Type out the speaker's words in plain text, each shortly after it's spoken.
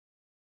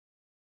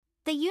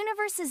The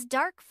universe's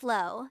dark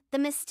flow, the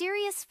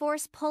mysterious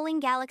force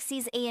pulling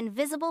galaxies, an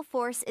invisible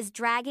force is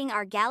dragging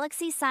our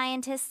galaxy.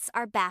 Scientists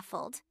are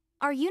baffled.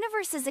 Our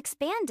universe is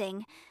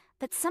expanding,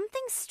 but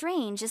something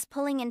strange is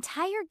pulling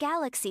entire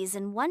galaxies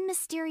in one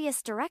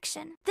mysterious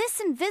direction.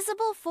 This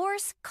invisible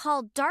force,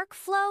 called dark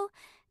flow,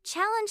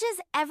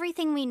 challenges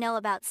everything we know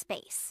about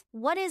space.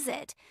 What is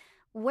it?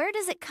 Where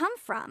does it come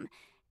from?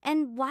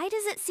 And why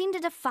does it seem to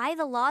defy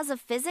the laws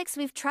of physics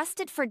we've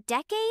trusted for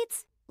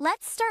decades?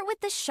 Let's start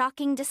with the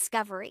shocking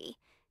discovery.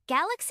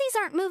 Galaxies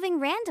aren't moving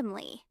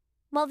randomly.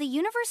 While the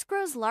universe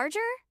grows larger,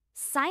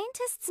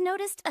 scientists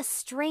noticed a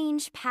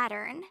strange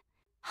pattern.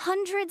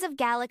 Hundreds of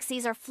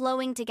galaxies are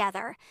flowing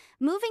together,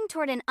 moving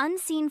toward an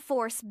unseen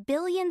force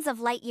billions of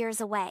light years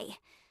away.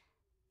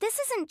 This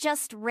isn't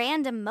just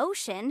random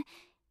motion,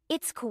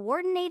 it's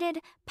coordinated,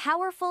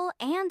 powerful,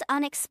 and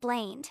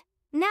unexplained.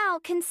 Now,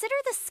 consider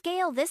the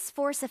scale this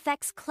force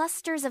affects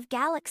clusters of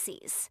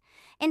galaxies.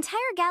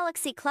 Entire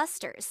galaxy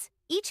clusters,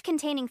 each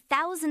containing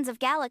thousands of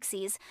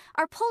galaxies,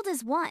 are pulled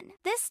as one.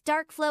 This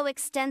dark flow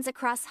extends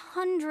across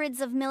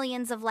hundreds of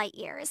millions of light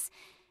years.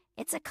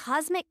 It's a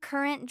cosmic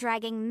current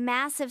dragging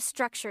massive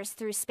structures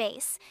through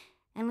space,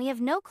 and we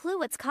have no clue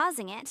what's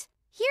causing it.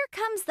 Here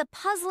comes the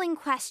puzzling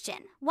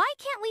question. Why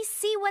can't we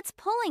see what's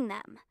pulling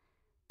them?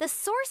 The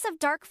source of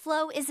dark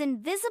flow is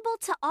invisible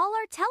to all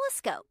our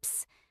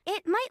telescopes.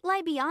 It might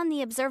lie beyond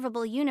the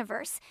observable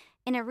universe,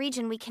 in a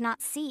region we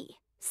cannot see.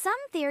 Some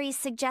theories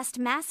suggest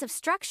massive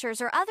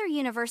structures or other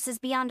universes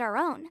beyond our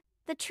own.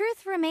 The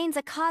truth remains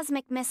a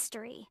cosmic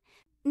mystery.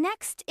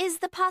 Next is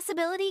the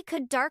possibility,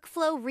 could dark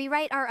flow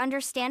rewrite our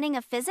understanding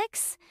of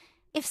physics?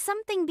 If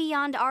something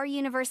beyond our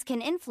universe can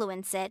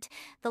influence it,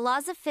 the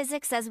laws of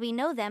physics as we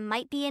know them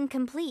might be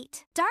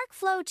incomplete. Dark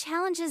flow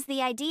challenges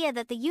the idea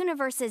that the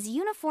universe is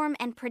uniform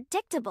and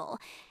predictable.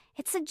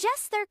 It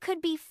suggests there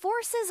could be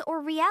forces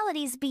or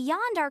realities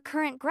beyond our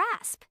current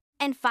grasp.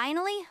 And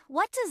finally,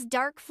 what does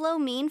dark flow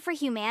mean for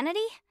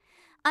humanity?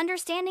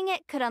 Understanding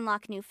it could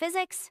unlock new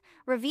physics,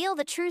 reveal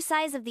the true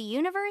size of the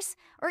universe,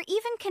 or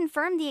even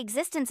confirm the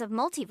existence of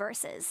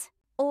multiverses.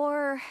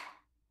 Or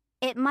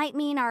it might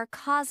mean our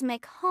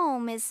cosmic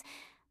home is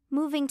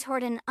moving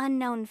toward an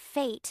unknown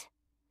fate.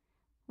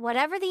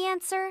 Whatever the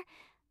answer,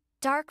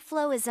 dark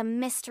flow is a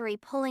mystery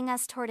pulling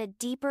us toward a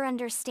deeper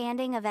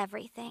understanding of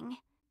everything.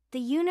 The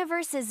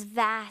universe is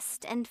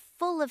vast and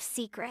full of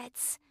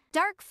secrets.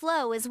 Dark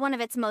flow is one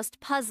of its most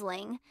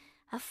puzzling,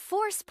 a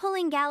force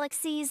pulling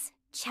galaxies,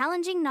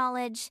 challenging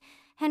knowledge,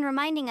 and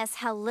reminding us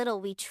how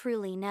little we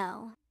truly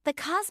know. The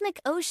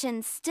cosmic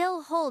ocean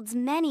still holds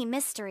many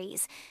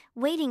mysteries,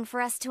 waiting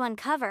for us to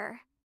uncover.